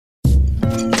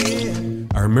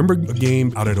I remember a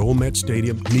game out at Old Met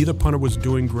Stadium. Neither punter was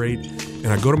doing great. And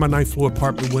I go to my ninth floor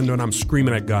apartment window and I'm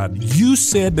screaming at God. You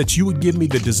said that you would give me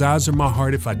the desires of my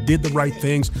heart if I did the right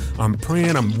things. I'm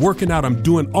praying, I'm working out, I'm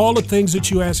doing all the things that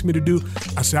you asked me to do.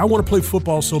 I said, I want to play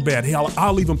football so bad. Hell,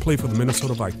 I'll even play for the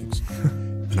Minnesota Vikings.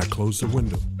 And I closed the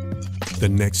window. The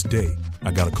next day, I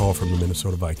got a call from the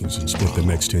Minnesota Vikings and spent the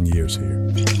next 10 years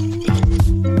here.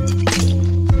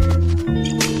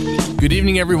 Good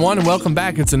evening, everyone, and welcome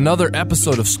back. It's another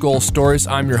episode of Skull Stories.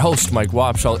 I'm your host, Mike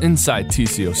Wobschall, inside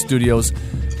TCO Studios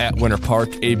at Winter Park.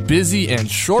 A busy and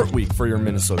short week for your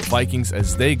Minnesota Vikings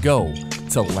as they go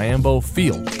to Lambeau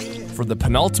Field for the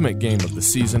penultimate game of the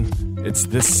season. It's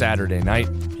this Saturday night.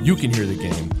 You can hear the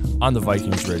game on the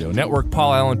Vikings Radio Network.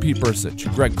 Paul Allen, Pete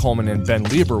Bursich, Greg Coleman, and Ben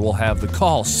Lieber will have the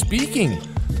call. Speaking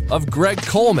of Greg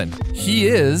Coleman, he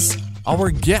is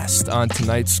our guest on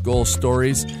tonight's Skull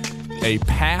Stories, a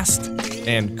past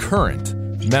and current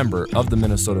member of the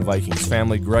Minnesota Vikings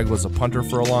family. Greg was a punter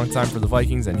for a long time for the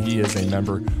Vikings, and he is a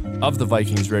member of the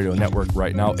Vikings Radio Network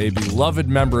right now, a beloved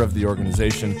member of the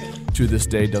organization to this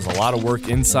day, does a lot of work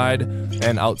inside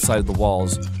and outside the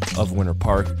walls of Winter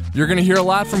Park. You're going to hear a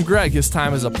lot from Greg, his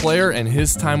time as a player and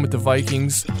his time with the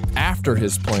Vikings after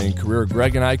his playing career.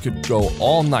 Greg and I could go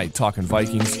all night talking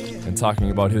Vikings and talking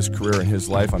about his career and his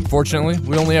life. Unfortunately,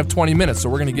 we only have 20 minutes, so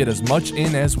we're going to get as much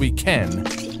in as we can.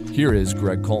 Here is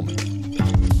Greg Coleman.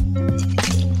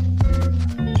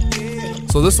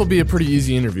 So this will be a pretty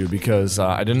easy interview because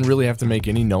I didn't really have to make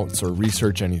any notes or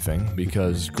research anything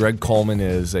because Greg Coleman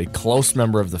is a close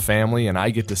member of the family and I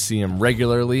get to see him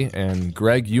regularly. And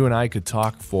Greg, you and I could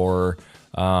talk for,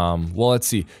 let's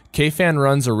see. KFan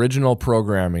runs original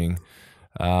programming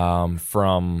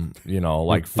from,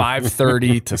 like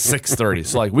 5:30 to 6:30.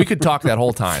 So like we could talk that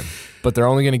whole time, but they're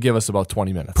only going to give us about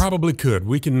 20 minutes. Probably could.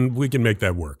 We can make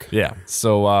that work. Yeah.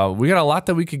 So we got a lot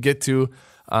that we could get to.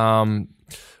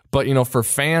 But, for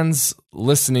fans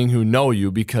listening who know you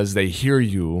because they hear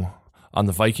you on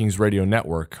the Vikings Radio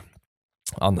Network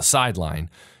on the sideline,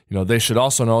 they should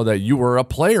also know that you were a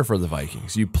player for the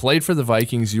Vikings. You played for the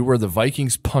Vikings. You were the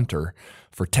Vikings punter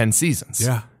for 10 seasons.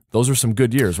 Yeah. Those were some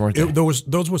good years, weren't they?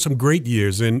 Those were some great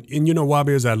years. And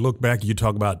Wabi, as I look back, you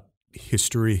talk about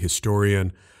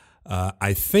historian.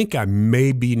 I think I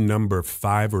may be number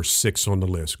 5 or 6 on the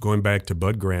list, going back to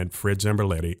Bud Grant, Fred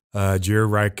Zamberletti, Jerry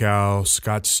Reichow,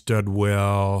 Scott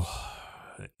Studwell,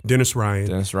 Dennis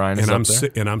Ryan. Is up there.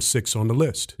 And I'm 6 on the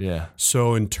list. Yeah.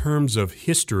 So in terms of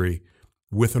history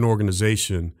with an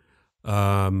organization,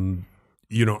 I'm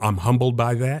humbled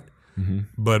by that,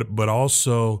 but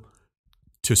also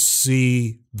to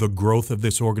see the growth of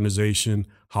this organization,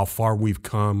 how far we've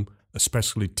come,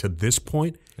 especially to this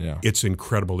point, it's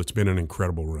incredible. It's been an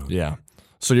incredible run. Yeah.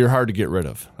 So you're hard to get rid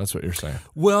of. That's what you're saying.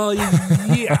 Well,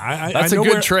 yeah. That's a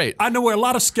good trait. I know where a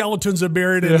lot of skeletons are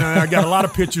buried, and I got a lot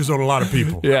of pictures on a lot of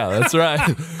people. Yeah, that's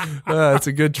right. That's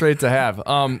a good trait to have.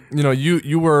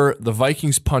 You were the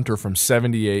Vikings punter from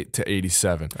 78 to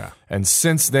 87. Yeah. And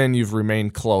since then, you've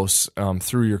remained close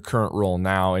through your current role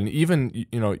now. And even,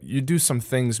 you do some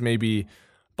things maybe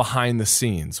behind the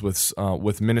scenes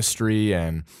with ministry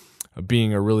and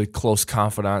being a really close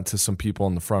confidant to some people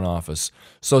in the front office.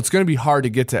 So it's going to be hard to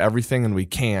get to everything, and we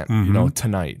can't,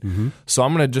 tonight. Mm-hmm. So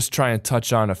I'm going to just try and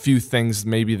touch on a few things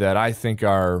maybe that I think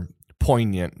are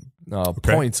poignant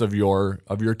points of your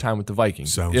time with the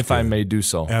Vikings, Sounds if good. I may do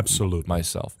so. Absolutely.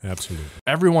 Myself. Absolutely.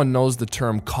 Everyone knows the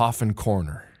term coffin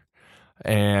corner,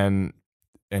 and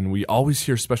we always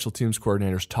hear special teams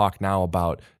coordinators talk now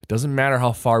about it doesn't matter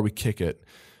how far we kick it.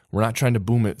 We're not trying to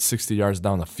boom it 60 yards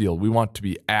down the field. We want to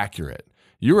be accurate.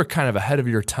 You were kind of ahead of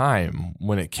your time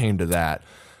when it came to that.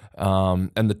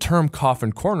 And the term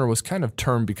coffin corner was kind of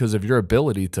termed because of your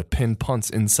ability to pin punts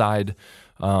inside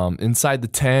the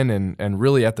 10 and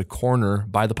really at the corner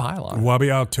by the pylon. Wabi,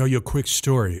 I'll tell you a quick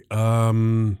story.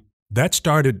 That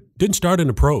didn't start in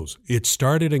the pros. It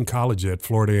started in college at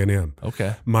Florida A&M.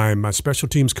 Okay. My special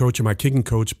teams coach and my kicking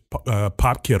coach,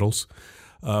 Pop Kittles,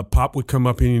 Pop would come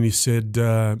up and he said,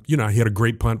 I had a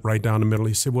great punt right down the middle.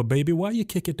 He said, well, baby, why you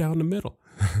kick it down the middle?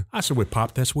 I said, well,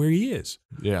 Pop, that's where he is.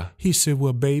 Yeah. He said,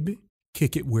 well, baby,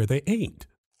 kick it where they ain't.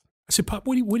 I said, Pop,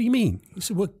 what do you mean? He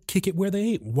said, well, kick it where they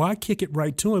ain't. Why kick it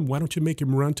right to him? Why don't you make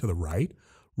him run to the right,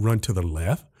 run to the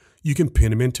left? You can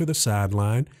pin him into the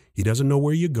sideline. He doesn't know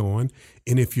where you're going.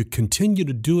 And if you continue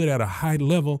to do it at a high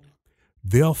level,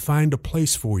 they'll find a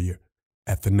place for you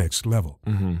at the next level.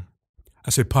 Mm-hmm. I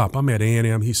said, Pop, I'm at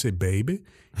A&M. He said, baby,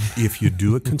 if you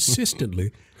do it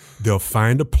consistently, they'll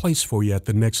find a place for you at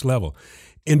the next level.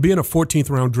 And being a 14th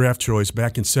round draft choice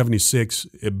back in '76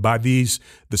 by the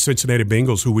Cincinnati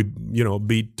Bengals, who we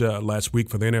beat last week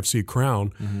for the NFC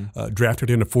crown, drafted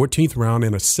in the 14th round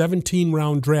in a 17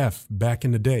 round draft back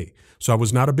in the day. So I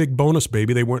was not a big bonus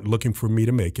baby. They weren't looking for me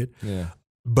to make it. Yeah.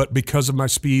 But because of my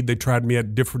speed, they tried me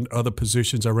at different other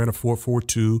positions. I ran a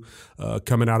 4.42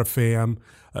 coming out of FAM.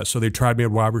 So they tried me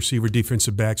at wide receiver,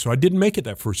 defensive back. So I didn't make it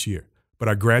that first year. But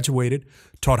I graduated,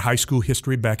 taught high school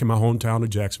history back in my hometown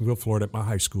of Jacksonville, Florida at my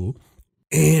high school.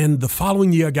 And the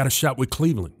following year, I got a shot with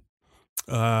Cleveland.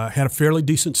 Had a fairly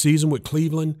decent season with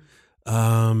Cleveland.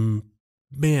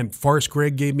 Forrest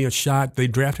Gregg gave me a shot. They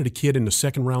drafted a kid in the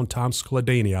second round, Tom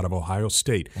Skladany, out of Ohio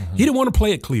State. He didn't want to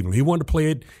play at Cleveland. He wanted to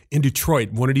play it in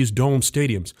Detroit, one of these dome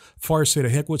stadiums. Forrest said,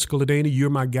 heck with Skladany, you're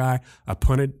my guy. I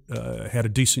punted, had a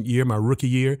decent year, my rookie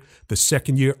year. The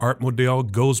second year, Art Modell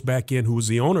goes back in, who was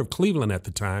the owner of Cleveland at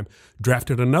the time,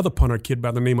 drafted another punter, kid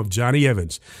by the name of Johnny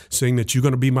Evans, saying that you're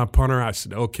going to be my punter. I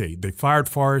said, okay. They fired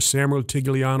Forrest. Samuel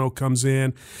Tigliano comes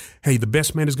in. Hey, the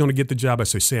best man is going to get the job. I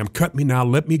say, Sam, cut me now.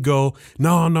 Let me go.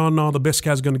 No, the best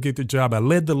guy's going to get the job. I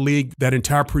led the league that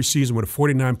entire preseason with a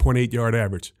 49.8 yard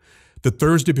average. The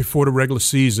Thursday before the regular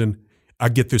season, I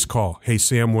get this call. Hey,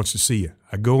 Sam wants to see you.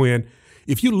 I go in.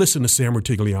 If you listen to Sam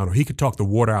Rutigliano, he could talk the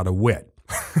water out of wet.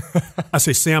 I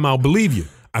say, Sam, I'll believe you.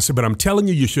 I said, but I'm telling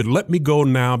you, you should let me go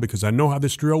now because I know how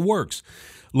this drill works.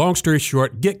 Long story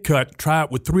short, get cut, try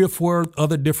out with 3 or 4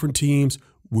 other different teams.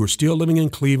 We were still living in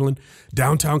Cleveland,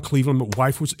 downtown Cleveland. My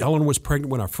wife Ellen was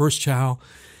pregnant with our first child.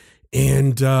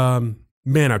 And,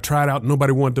 I tried out.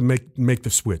 Nobody wanted to make the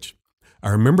switch. I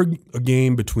remember a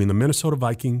game between the Minnesota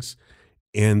Vikings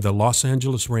and the Los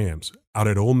Angeles Rams out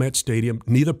at Old Met Stadium.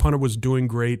 Neither punter was doing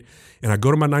great. And I go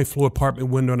to my 9th floor apartment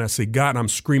window and I say, God, I'm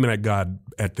screaming at God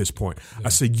at this point. Yeah. I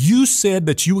said, you said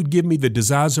that you would give me the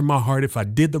desires of my heart if I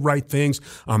did the right things.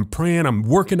 I'm praying, I'm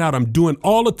working out, I'm doing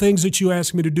all the things that you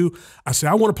asked me to do. I said,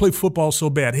 I want to play football so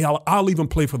bad. Hell, I'll even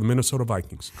play for the Minnesota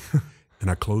Vikings. And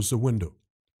I closed the window.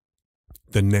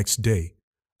 The next day,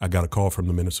 I got a call from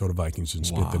the Minnesota Vikings and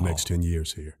spent the next 10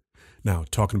 years here. Now,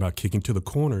 talking about kicking to the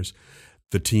corners,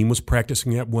 the team was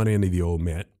practicing at one end of the Old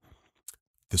Met.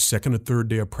 The second or third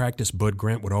day of practice, Bud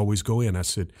Grant would always go in. I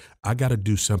said, I got to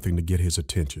do something to get his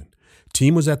attention.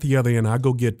 Team was at the other end. I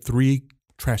go get 3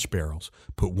 trash barrels,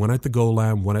 put one at the goal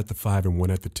line, one at the 5, and one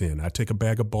at the 10. I take a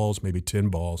bag of balls, maybe 10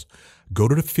 balls, go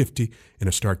to the 50, and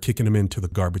I start kicking them into the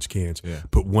garbage cans. Yeah.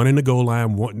 Put one in the goal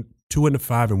line, 2 in the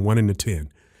 5, and 1 in the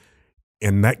 10.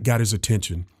 And that got his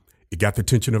attention. It got the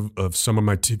attention of some of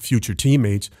my future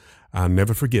teammates. I'll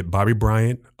never forget Bobby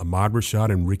Bryant, Ahmad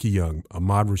Rashad, and Ricky Young.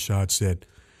 Ahmad Rashad said,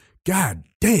 God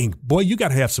dang, boy, you got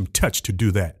to have some touch to do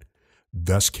that.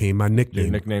 Thus came my nickname.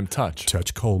 Your nickname, Touch.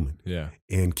 Touch Coleman. Yeah.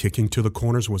 And kicking to the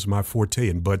corners was my forte.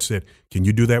 And Bud said, can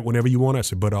you do that whenever you want? I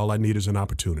said, Bud, all I need is an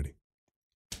opportunity.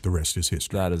 The rest is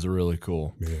history. That is really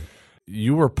cool. Yeah.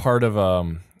 You were part of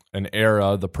an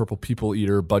era, the Purple People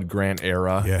Eater, Bud Grant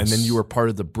era, yes. And then you were part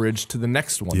of the bridge to the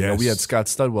next one. Yes. You know, we had Scott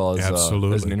Studwell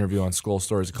as an interview on Skol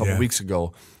Stories a couple weeks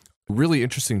ago. Really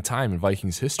interesting time in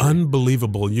Vikings history.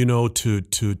 Unbelievable,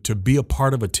 to be a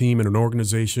part of a team and an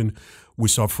organization. We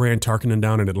saw Fran Tarkenton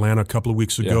down in Atlanta a couple of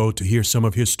weeks ago to hear some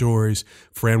of his stories.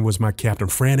 Fran was my captain.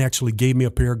 Fran actually gave me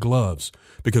a pair of gloves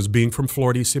because being from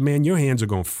Florida, he said, man, your hands are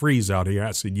going to freeze out here.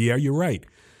 I said, yeah, you're right.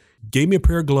 Gave me a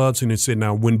pair of gloves and he said,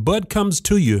 now, when Bud comes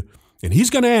to you and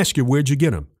he's going to ask you, where'd you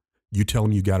get them? You tell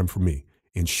him you got them from me.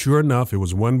 And sure enough, it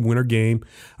was one winter game.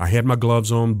 I had my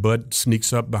gloves on. Bud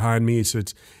sneaks up behind me. He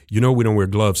says, we don't wear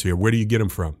gloves here. Where do you get them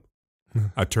from?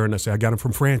 I turned and I said, I got them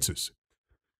from Francis.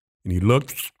 And he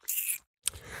looked.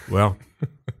 Well,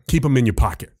 keep them in your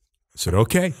pocket. I said,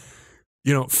 okay.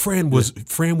 Fran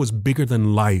was bigger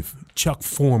than life. Chuck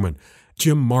Foreman,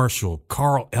 Jim Marshall,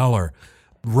 Carl Eller,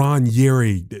 Ron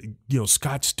Yeri,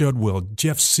 Scott Studwell,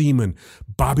 Jeff Seaman,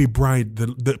 Bobby Bryant,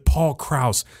 the Paul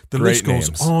Krause, the list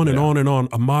goes on and on and on.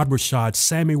 Ahmad Rashad,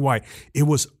 Sammy White. It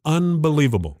was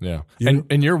unbelievable. Yeah.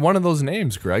 And you're one of those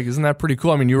names, Greg. Isn't that pretty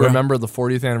cool? I mean, you remember the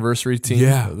 40th anniversary team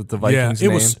that the Vikings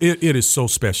named? It is so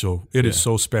special. It is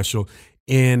so special.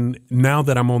 And now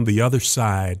that I'm on the other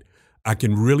side, I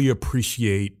can really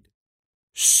appreciate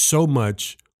so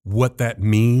much what that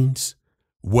means.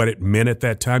 What it meant at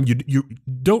that time. You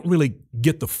don't really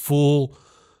get the full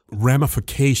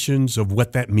ramifications of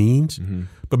what that means. Mm-hmm.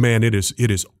 But man, it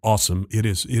is awesome. It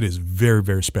is very,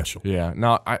 very special. Yeah.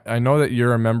 Now I know that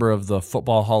you're a member of the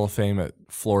Football Hall of Fame at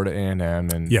Florida A&M,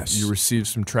 and yes. You received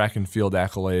some track and field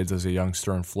accolades as a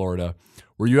youngster in Florida.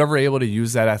 Were you ever able to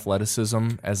use that athleticism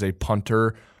as a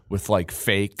punter with like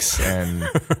fakes. And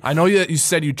I know you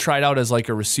said you tried out as like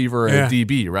a receiver and a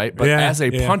DB, right? But as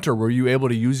a punter, were you able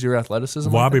to use your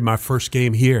athleticism? Wobby, my first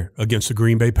game here against the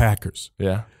Green Bay Packers.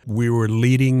 Yeah. We were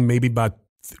leading maybe by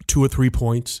 2 or 3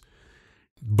 points.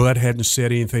 Bud hadn't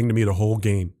said anything to me the whole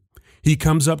game. He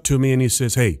comes up to me and he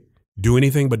says, hey, do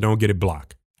anything but don't get it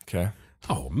blocked. Okay.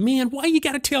 Oh, man, why you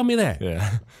got to tell me that?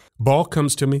 Yeah. Ball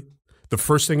comes to me. The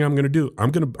first thing I'm going to do,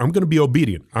 I'm going to be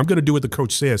obedient. I'm going to do what the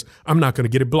coach says. I'm not going to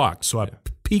get it blocked. So I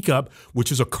peek up,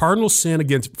 which is a cardinal sin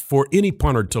for any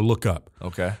punter to look up.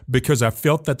 Okay. Because I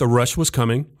felt that the rush was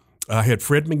coming. I had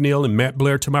Fred McNeil and Matt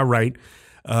Blair to my right.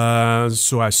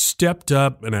 So I stepped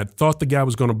up and I thought the guy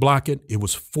was going to block it. It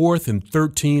was 4th and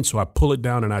 13, so I pull it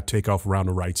down and I take off around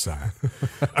the right side.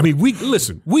 I mean,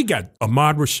 we got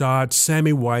Ahmad Rashad,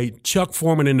 Sammy White, Chuck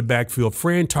Foreman in the backfield,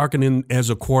 Fran Tarkenton as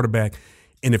a quarterback.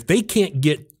 And if they can't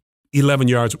get 11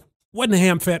 yards, what in the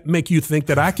ham fat make you think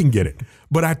that I can get it?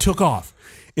 But I took off,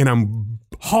 and I'm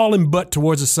hauling butt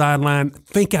towards the sideline.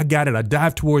 Think I got it. I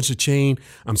dive towards the chain.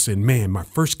 I'm saying, man, my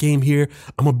first game here,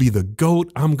 I'm going to be the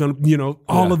GOAT. I'm going to,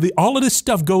 all of this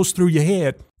stuff goes through your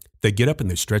head. They get up and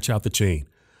they stretch out the chain.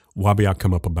 Wobby, I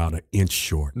come up about an inch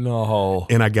short. No.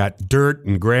 And I got dirt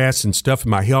and grass and stuff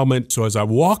in my helmet. So as I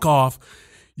walk off,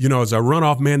 as I run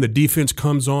off, man, the defense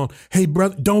comes on. Hey,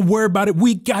 brother, don't worry about it.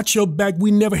 We got your back.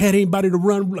 We never had anybody to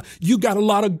run. You got a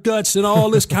lot of guts and all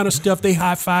this kind of stuff. They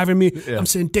high-fiving me. Yeah. I'm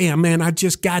saying, damn, man, I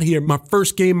just got here. My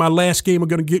first game, my last game are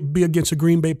going to be against the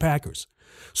Green Bay Packers.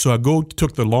 So I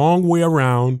took the long way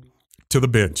around to the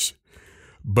bench.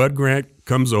 Bud Grant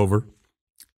comes over,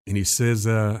 and he says,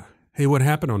 hey, what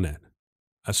happened on that?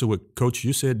 I said, well, Coach,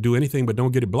 you said do anything but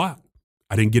don't get it blocked.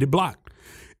 I didn't get it blocked.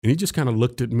 And he just kind of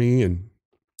looked at me and,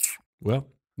 well,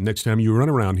 next time you run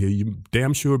around here, you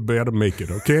damn sure better make it,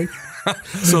 okay?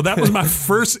 So that was my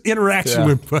first interaction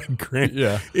with Bud Grant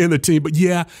in the team. But,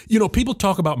 people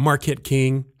talk about Marquette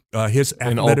King, his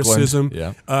athleticism.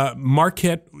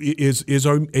 Marquette is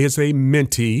a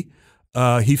mentee.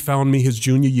 He found me his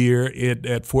junior year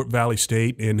at Fort Valley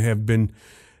State and have been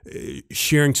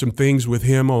sharing some things with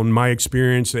him on my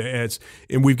experience. And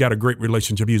we've got a great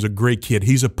relationship. He's a great kid.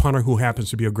 He's a punter who happens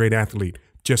to be a great athlete,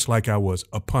 just like I was.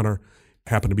 A punter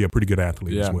happened to be a pretty good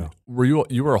athlete as well.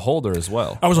 You were a holder as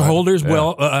well? I was a holder as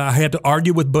well. I had to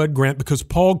argue with Bud Grant because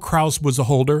Paul Krause was a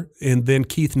holder, and then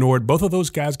Keith Nord. Both of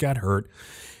those guys got hurt.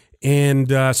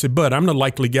 And I said, Bud, I'm the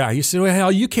likely guy. He said, well,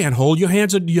 hell, you can't hold. Your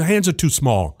hands are too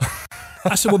small.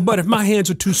 I said, well, Bud, if my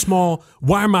hands are too small,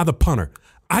 why am I the punter?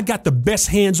 I got the best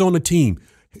hands on the team.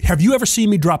 Have you ever seen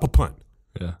me drop a punt?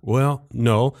 Yeah. Well,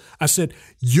 no. I said,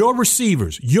 your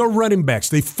receivers, your running backs,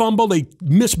 they fumble, they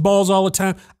miss balls all the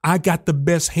time. I got the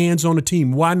best hands on the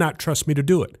team. Why not trust me to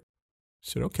do it? I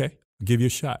said, okay, I'll give you a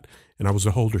shot. And I was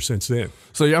a holder since then.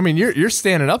 So, I mean, you're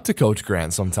standing up to Coach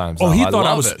Grant sometimes. Oh, he thought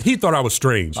I was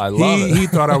strange. I love it. He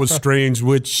thought I was strange,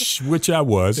 which I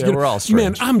was. Yeah, we're all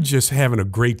strange. Man, I'm just having a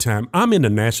great time. I'm in the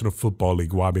National Football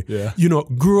League, Wobby. Yeah.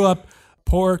 Grew up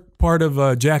part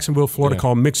of Jacksonville, Florida,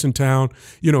 called Mixontown.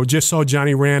 Just saw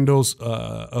Johnny Randall's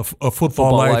a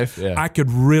football life. Yeah. I could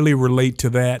really relate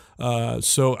to that.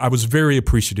 So I was very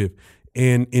appreciative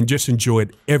and just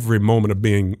enjoyed every moment of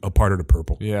being a part of the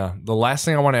Purple. Yeah. The last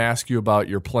thing I want to ask you about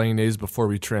your playing days before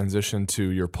we transition to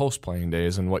your post-playing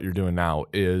days and what you're doing now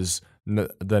is the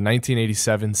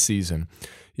 1987 season.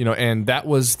 And that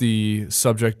was the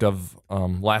subject of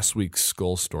last week's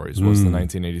Skull Stories, was the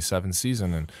 1987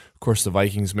 season. And, of course, the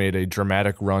Vikings made a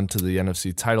dramatic run to the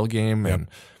NFC title game,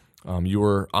 and you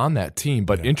were on that team.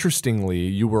 But interestingly,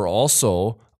 you were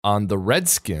also on the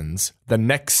Redskins the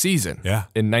next season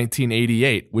in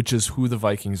 1988, which is who the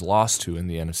Vikings lost to in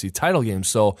the NFC title game.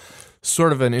 So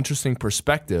sort of an interesting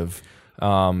perspective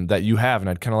that you have, and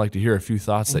I'd kind of like to hear a few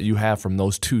thoughts that you have from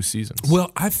those two seasons.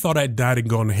 Well, I thought I'd died and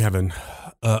gone to heaven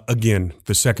again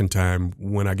the second time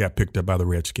when I got picked up by the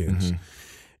Redskins.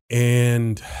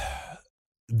 And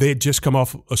they had just come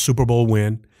off a Super Bowl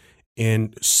win,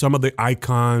 and some of the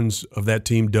icons of that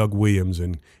team, Doug Williams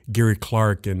and Gary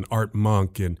Clark and Art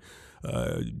Monk, and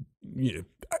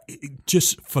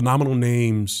just phenomenal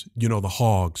names, the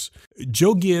Hogs.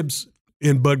 Joe Gibbs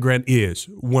and Bud Grant is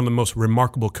one of the most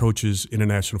remarkable coaches in the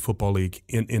National Football League,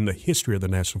 in the history of the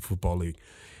National Football League.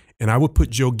 And I would put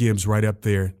Joe Gibbs right up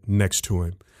there next to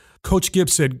him. Coach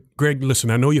Gibbs said, Greg, listen,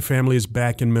 I know your family is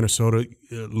back in Minnesota.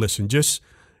 Listen, just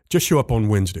show up on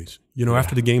Wednesdays.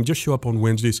 After the game, just show up on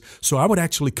Wednesdays. So I would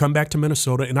actually come back to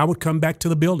Minnesota, and I would come back to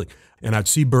the building. And I'd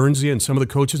see Bernsey and some of the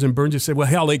coaches, and Bernsey said, well,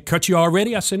 hell, they cut you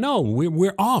already? I said, no,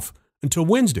 we're off until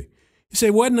Wednesday. He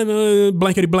said, what in the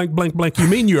blankety blank blank blank you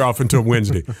mean you're off until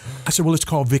Wednesday? I said, well, it's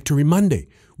called Victory Monday.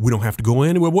 We don't have to go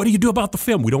anywhere. What do you do about the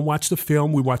film? We don't watch the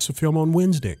film. We watch the film on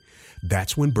Wednesday.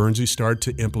 That's when Bernsey started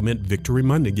to implement Victory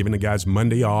Monday, giving the guys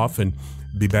Monday off and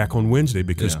be back on Wednesday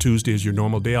because Tuesday is your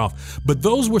normal day off. But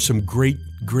those were some great,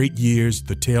 great years,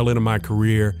 the tail end of my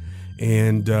career.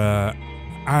 And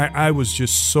I was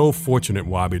just so fortunate,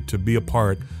 Wabi, to be a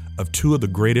part of two of the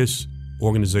greatest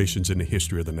organizations in the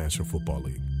history of the National Football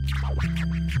League.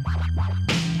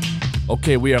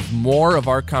 Okay, we have more of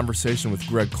our conversation with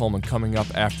Greg Coleman coming up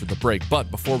after the break. But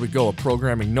before we go, a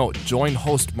programming note. Join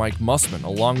host Mike Mussman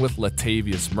along with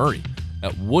Latavius Murray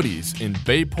at Woody's in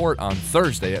Bayport on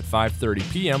Thursday at 5:30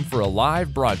 p.m. for a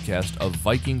live broadcast of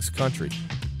Vikings Country.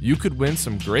 You could win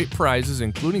some great prizes,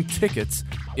 including tickets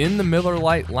in the Miller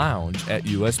Lite Lounge at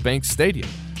US Bank Stadium.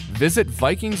 Visit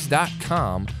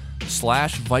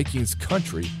Vikings.com/Vikings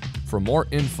Country for more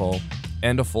info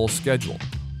and a full schedule.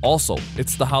 Also,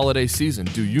 it's the holiday season.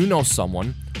 Do you know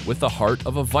someone with the heart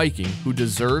of a Viking who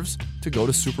deserves to go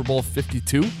to Super Bowl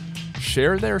 52?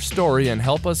 Share their story and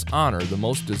help us honor the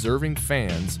most deserving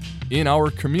fans in our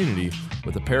community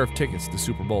with a pair of tickets to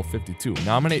Super Bowl 52.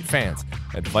 Nominate fans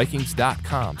at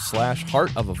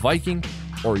Vikings.com/Heart of a Viking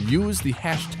or use the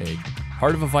hashtag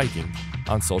Heart of a Viking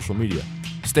on social media.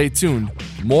 Stay tuned.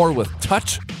 More with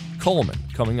Touch Coleman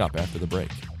coming up after the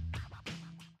break.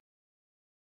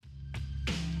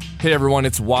 Hey everyone,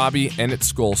 it's Wabi and it's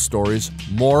Skull Stories.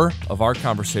 More of our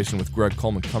conversation with Greg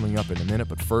Coleman coming up in a minute,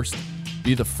 but first,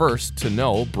 be the first to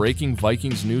know breaking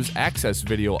Vikings news access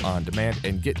video on demand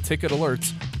and get ticket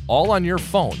alerts all on your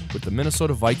phone with the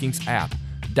Minnesota Vikings app.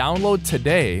 Download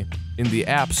today in the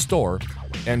App Store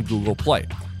and Google Play.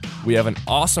 We have an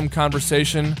awesome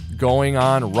conversation going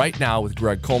on right now with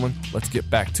Greg Coleman. Let's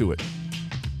get back to it.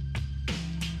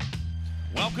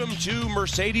 Welcome to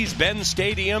Mercedes-Benz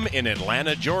Stadium in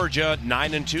Atlanta, Georgia.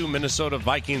 9-2 Minnesota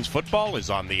Vikings football is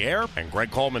on the air, and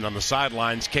Greg Coleman on the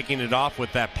sidelines kicking it off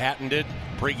with that patented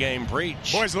pregame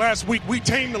preach. Boys, last week we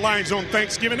tamed the Lions on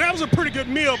Thanksgiving. That was a pretty good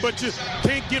meal, but you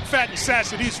can't get fat and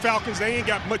sassy. These Falcons, they ain't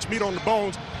got much meat on the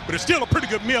bones, but it's still a pretty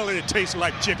good meal, and it tastes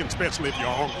like chicken, especially if you're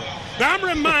hungry. Now, I'm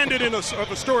reminded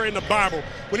of a story in the Bible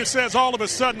when it says all of a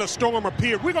sudden a storm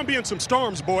appeared. We're going to be in some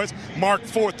storms, boys. Mark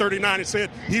 4:39, it said,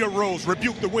 he arose,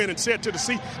 rebuked the wind, and said to the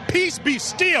sea, peace be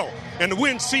still. And the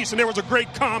wind ceased, and there was a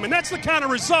great calm. And that's the kind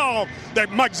of resolve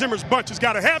that Mike Zimmer's bunch has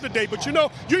got to have today. But, you know,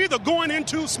 you're either going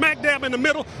into smack dab in the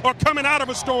middle or coming out of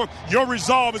a storm. Your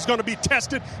resolve is going to be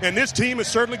tested, and this team is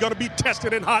certainly going to be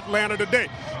tested in hot Atlanta today.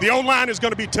 The O-line is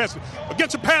going to be tested.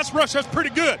 Against a pass rush, that's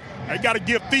pretty good. I got to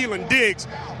give Thielen, Diggs,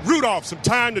 Rudolph some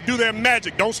time to do their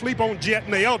magic. Don't sleep on Jet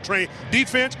and the L train.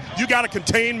 Defense, you got to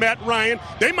contain Matt Ryan.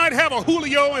 They might have a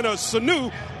Julio and a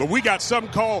Sanu, but we got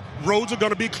something called roads are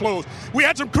going to be closed. We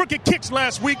had some crooked kicks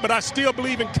last week, but I still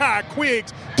believe in Kai,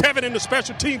 Quiggs, Kevin in the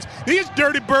special teams. These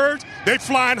dirty birds, they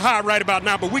flying high right about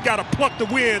now, but we got to pluck the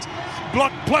winds,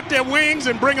 pluck their wings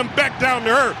and bring them back down to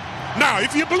earth. Now,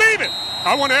 if you believe it,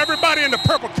 I want everybody in the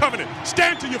Purple Covenant,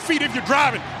 stand to your feet if you're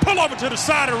driving, pull over to the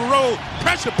side of the road,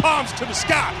 press your palms to the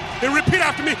sky, and repeat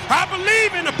after me, I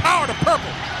believe in the power of the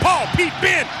purple. Paul, Pete,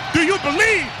 Ben, do you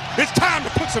believe it's time to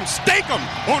put some steak-em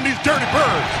on these dirty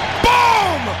birds?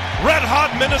 Boom! Red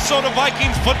hot Minnesota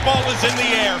Vikings football is in the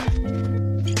air.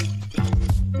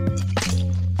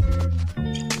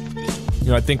 You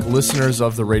know, I think listeners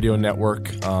of the radio network,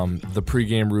 the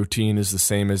pregame routine is the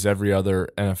same as every other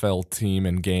NFL team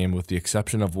and game with the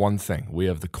exception of one thing. We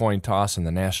have the coin toss and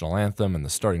the national anthem and the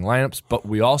starting lineups, but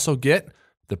we also get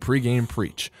the pregame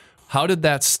preach. How did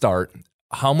that start?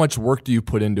 How much work do you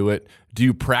put into it? Do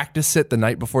you practice it the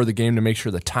night before the game to make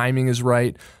sure the timing is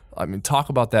right? I mean, talk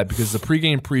about that because the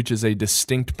pregame preach is a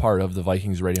distinct part of the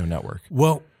Vikings radio network.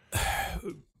 Well,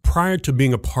 prior to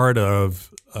being a part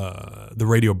of the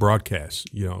radio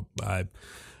broadcast, you know, I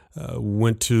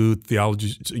went to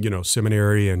theology,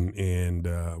 seminary and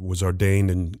was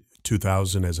ordained in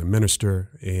 2000 as a minister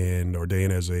and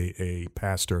ordained as a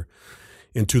pastor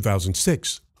in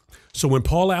 2006. So when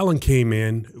Paul Allen came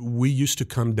in, we used to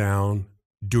come down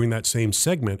during that same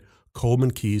segment,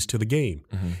 Coleman Keys to the Game.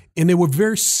 Mm-hmm. And they were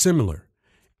very similar.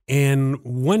 And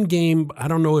one game, I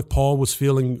don't know if Paul was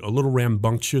feeling a little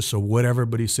rambunctious or whatever,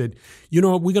 but he said, you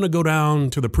know what, we're going to go down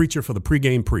to the preacher for the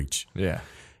pregame preach. Yeah.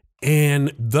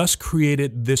 And thus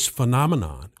created this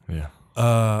phenomenon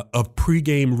of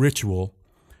pregame ritual.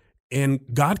 And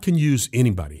God can use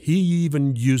anybody. He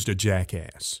even used a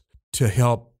jackass to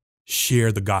help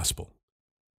share the gospel.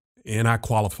 And I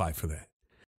qualify for that.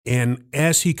 And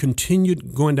as he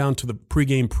continued going down to the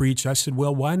pregame preach, I said,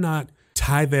 well, why not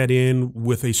tie that in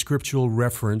with a scriptural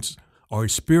reference or a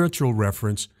spiritual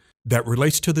reference that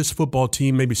relates to this football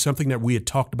team, maybe something that we had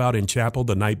talked about in chapel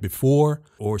the night before,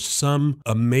 or some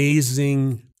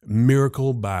amazing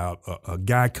miracle by a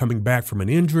guy coming back from an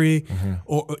injury,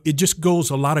 or it just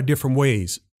goes a lot of different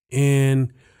ways.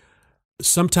 And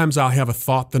sometimes I'll have a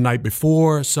thought the night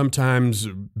before, sometimes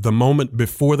the moment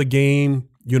before the game,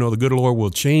 the good Lord will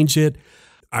change it.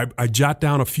 I jot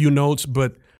down a few notes,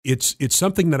 but it's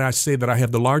something that I say that I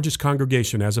have the largest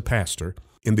congregation as a pastor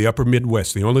in the upper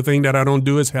Midwest. The only thing that I don't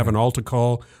do is have an altar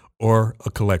call or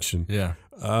a collection. Yeah.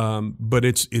 But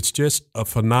it's just a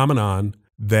phenomenon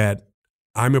that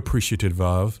I'm appreciative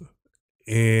of,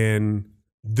 and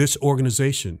this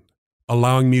organization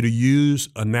allowing me to use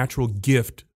a natural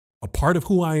gift, a part of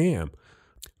who I am,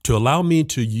 to allow me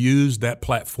to use that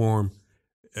platform,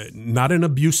 not in an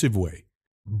abusive way,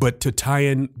 but to tie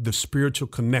in the spiritual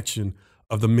connection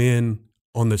of the men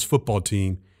on this football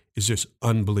team is just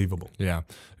unbelievable. Yeah,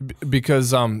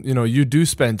 because you do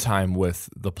spend time with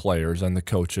the players and the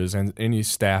coaches and any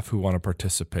staff who want to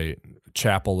participate.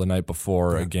 Chapel the night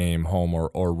before a game, home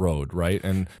or road, right?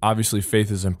 And obviously faith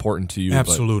is important to you.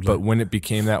 Absolutely. But when it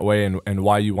became that way and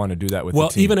why you want to do that with the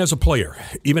team. Even as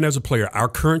a player, our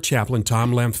current chaplain,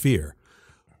 Tom Lamphere,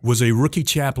 was a rookie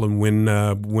chaplain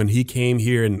when he came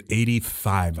here in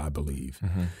 85, I believe.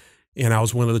 Mm-hmm. And I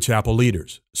was one of the chapel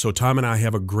leaders. So Tom and I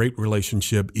have a great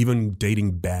relationship, even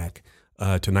dating back to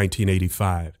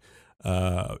 1985.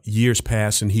 Years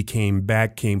passed, and he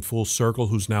came full circle,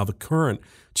 who's now the current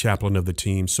chaplain of the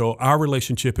team. So our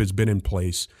relationship has been in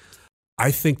place.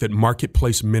 I think that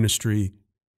marketplace ministry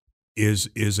is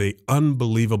a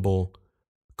unbelievable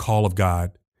call of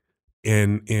God,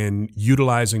 and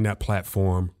utilizing that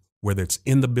platform, whether it's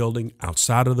in the building,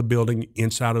 outside of the building,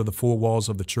 inside of the four walls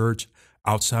of the church,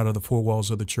 outside of the four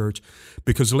walls of the church.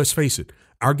 Because let's face it,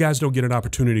 our guys don't get an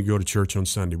opportunity to go to church on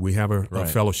Sunday. We have a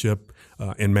fellowship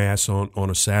and mass on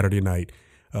a Saturday night,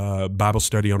 Bible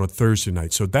study on a Thursday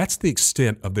night. So that's the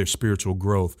extent of their spiritual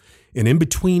growth. And in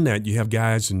between that, you have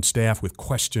guys and staff with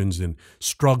questions and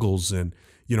struggles and,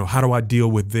 how do I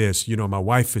deal with this? My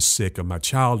wife is sick or my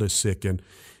child is sick. And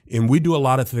we do a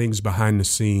lot of things behind the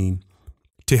scene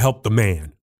to help the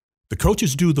man. The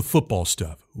coaches do the football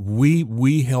stuff.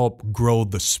 We help grow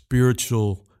the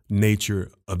spiritual nature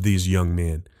of these young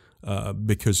men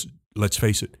because, let's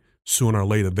face it, sooner or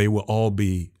later they will all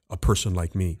be a person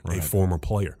like me, a former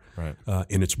player. Right.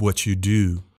 And it's what you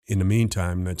do in the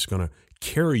meantime that's going to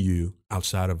carry you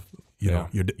outside of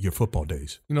your football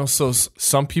days. So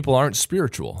some people aren't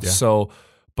spiritual. Yeah. So,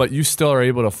 but you still are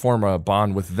able to form a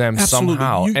bond with them Absolutely.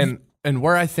 somehow. And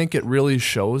where I think it really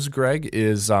shows, Greg,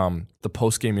 is the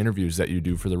post-game interviews that you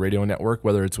do for the radio network,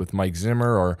 whether it's with Mike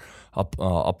Zimmer or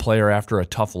a player after a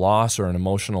tough loss or an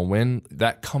emotional win,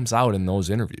 that comes out in those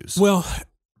interviews. Well,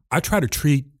 I try to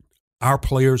treat our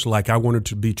players like I wanted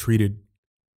to be treated.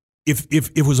 If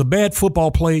it was a bad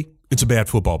football play, it's a bad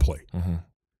football play. Mm-hmm.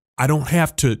 I don't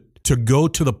have to go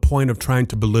to the point of trying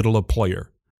to belittle a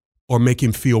player or make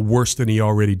him feel worse than he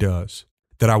already does.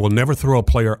 That I will never throw a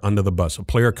player under the bus. A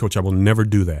player coach, I will never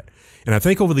do that. And I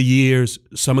think over the years,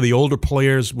 some of the older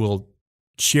players will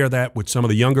share that with some of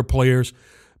the younger players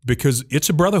because it's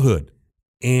a brotherhood.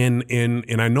 And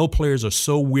I know players are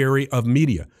so wary of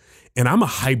media. And I'm a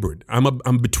hybrid.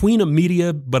 I'm between a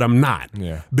media, but I'm not.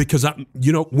 Yeah. Because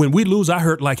when we lose, I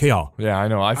hurt like hell. Yeah, I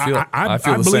know. I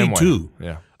feel the bleed same way. Too.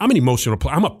 Yeah. I'm an emotional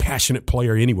player. I'm a passionate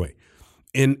player anyway.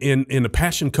 And the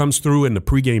passion comes through in the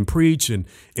pregame preach and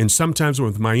sometimes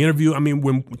with my interview. I mean,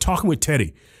 when talking with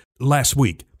Teddy last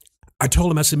week, I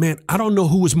told him, I said, man, I don't know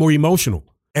who was more emotional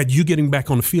at you getting back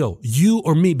on the field, you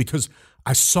or me, because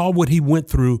I saw what he went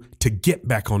through to get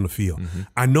back on the field. Mm-hmm.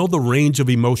 I know the range of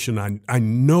emotion. I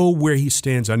know where he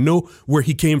stands. I know where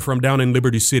he came from down in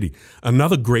Liberty City.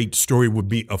 Another great story would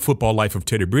be A Football Life of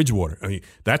Teddy Bridgewater. I mean,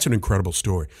 that's an incredible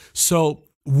story. So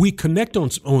we connect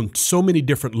on so many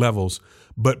different levels,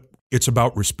 but it's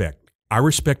about respect. I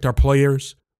respect our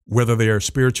players, whether they are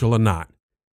spiritual or not.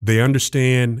 They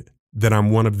understand that I'm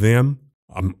one of them.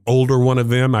 I'm older one of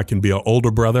them. I can be an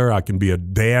older brother. I can be a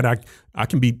dad. I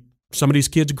can be some of these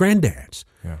kids' granddads.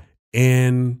 Yeah.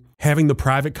 And having the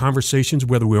private conversations,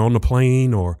 whether we're on the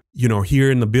plane or,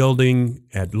 here in the building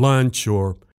at lunch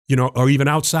or even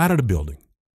outside of the building.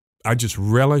 I just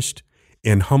relished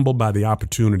and humbled by the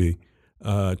opportunity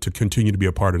to continue to be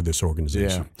a part of this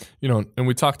organization. Yeah. And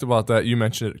we talked about that. You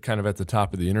mentioned it kind of at the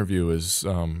top of the interview is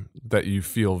that you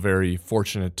feel very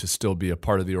fortunate to still be a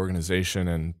part of the organization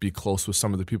and be close with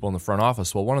some of the people in the front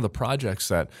office. Well, one of the projects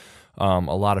that a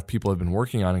lot of people have been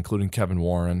working on, including Kevin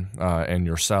Warren and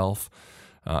yourself,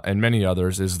 and many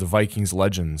others, is the Vikings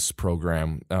Legends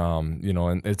program.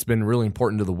 And it's been really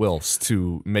important to the Wilfs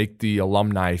to make the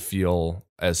alumni feel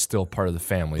as still part of the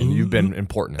family, and you've been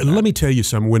important in that. Let me tell you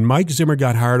something. When Mike Zimmer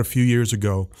got hired a few years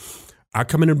ago, I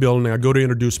come in the building, I go to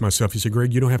introduce myself. He said,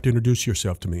 Greg, you don't have to introduce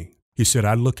yourself to me. He said,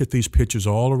 I look at these pictures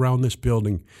all around this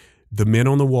building, the men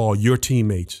on the wall, your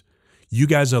teammates. You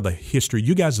guys are the history.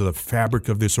 You guys are the fabric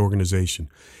of this organization.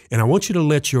 And I want you to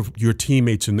let your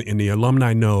teammates and the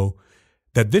alumni know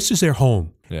that this is their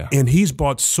home. Yeah. And he's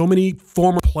brought so many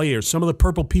former players, some of the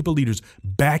Purple People leaders,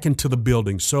 back into the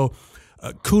building. So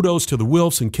kudos to the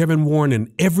Wilfs and Kevin Warren and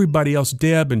everybody else,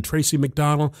 Deb and Tracy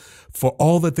McDonald, for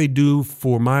all that they do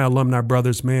for my alumni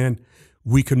brothers. Man,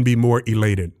 we couldn't be more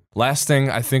elated. Last thing,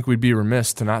 I think we'd be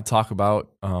remiss to not talk about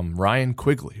Ryan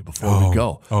Quigley before we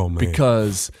go. Oh, man.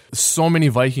 Because so many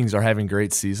Vikings are having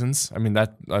great seasons. I mean,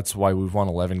 that's why we've won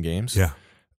 11 games. Yeah.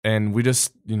 And we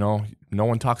just, no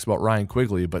one talks about Ryan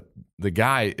Quigley, but the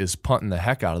guy is punting the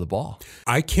heck out of the ball.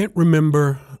 I can't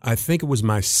remember. I think it was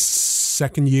my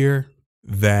second year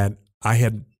that I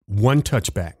had one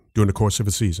touchback during the course of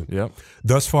a season. Yep.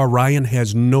 Thus far, Ryan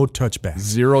has no touchbacks.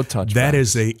 0 touchbacks. That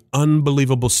is an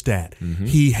unbelievable stat. Mm-hmm.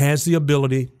 He has the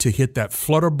ability to hit that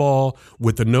flutter ball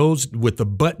with the nose, with the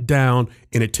butt down,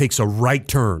 and it takes a right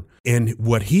turn. And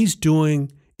what he's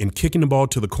doing in kicking the ball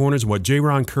to the corners, what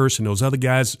J-Ron Curse and those other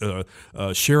guys,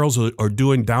 Sherrills are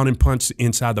doing down and punts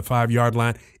inside the 5-yard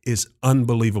line is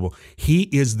unbelievable. He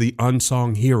is the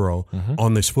unsung hero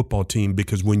on this football team,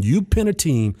 because when you pin a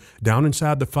team down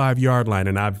inside the 5-yard line,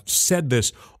 and I've said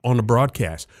this on the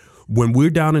broadcast, when we're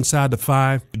down inside the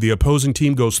 5, the opposing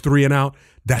team goes 3 and out,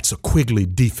 that's a Quigley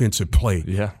defensive play.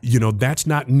 Yeah. That's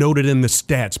not noted in the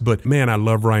stats, but man, I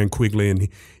love Ryan Quigley, and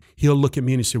he'll look at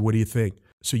me and he said, what do you think?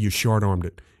 So you short-armed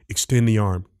it. Extend the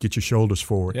arm, get your shoulders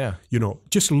forward. Yeah.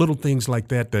 Just little things like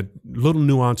that little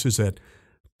nuances that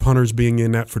punters being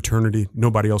in that fraternity,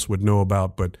 nobody else would know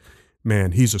about. But,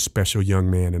 man, he's a special young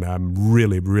man, and I'm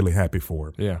really, really happy for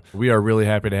him. Yeah. We are really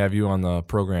happy to have you on the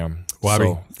program. Bobby,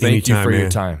 so thank you for man. your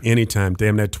time. Anytime.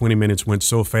 Damn, that 20 minutes went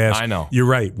so fast. I know. You're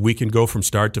right. We can go from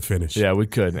start to finish. Yeah, we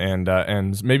could.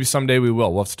 And maybe someday we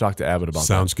will. We'll have to talk to Abbott about that.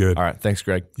 Sounds good. All right. Thanks,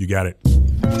 Greg. You got it.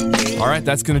 All right,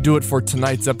 that's going to do it for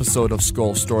tonight's episode of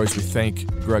Skull Stories. We thank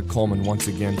Greg Coleman once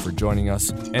again for joining us.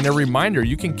 And a reminder,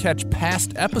 you can catch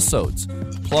past episodes,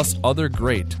 plus other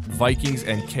great Vikings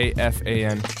and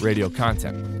KFAN radio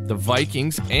content. The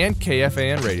Vikings and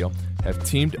KFAN radio have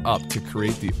teamed up to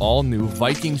create the all-new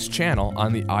Vikings channel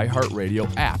on the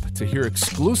iHeartRadio app. To hear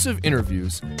exclusive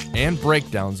interviews and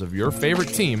breakdowns of your favorite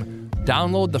team,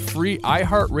 download the free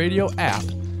iHeartRadio app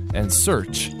and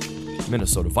search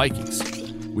Minnesota Vikings.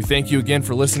 We thank you again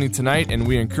for listening tonight, and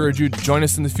we encourage you to join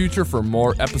us in the future for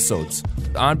more episodes.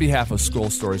 On behalf of Skull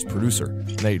Stories producer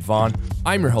Nate Vaughn,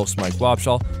 I'm your host, Mike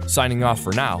Wobschall, signing off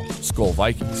for now, Skull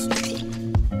Vikings.